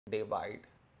divide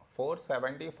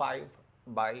 475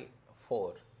 by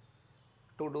 4.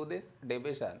 To do this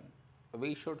division,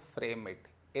 we should frame it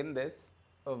in this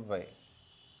way.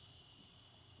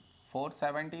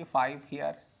 475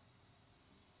 here,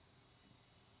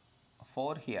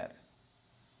 4 here.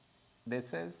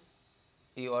 This is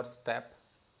your step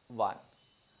 1.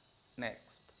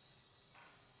 Next,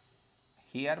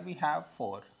 here we have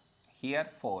 4, here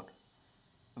 4.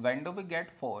 When do we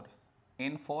get 4?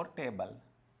 In 4 table,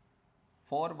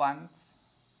 4 ones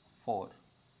 4.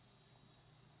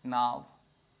 Now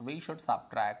we should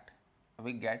subtract,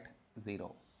 we get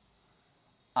 0.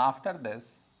 After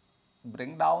this,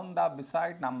 bring down the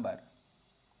beside number.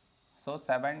 So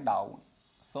 7 down,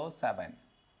 so 7.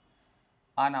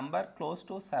 A number close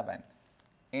to 7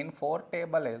 in 4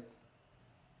 table is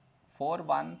 4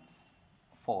 ones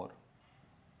 4.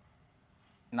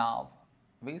 Now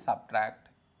we subtract,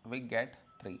 we get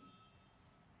 3.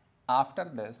 After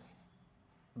this,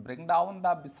 bring down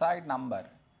the beside number.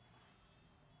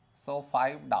 So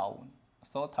 5 down,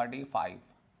 so 35.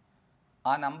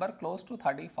 A number close to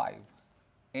 35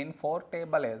 in 4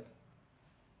 table is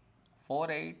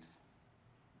 4 eights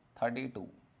 32.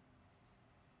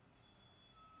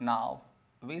 Now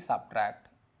we subtract,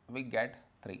 we get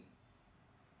 3.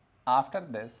 After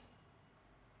this,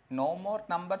 no more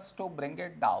numbers to bring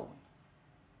it down.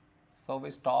 So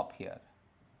we stop here.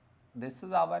 This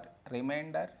is our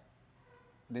remainder,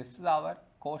 this is our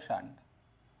quotient.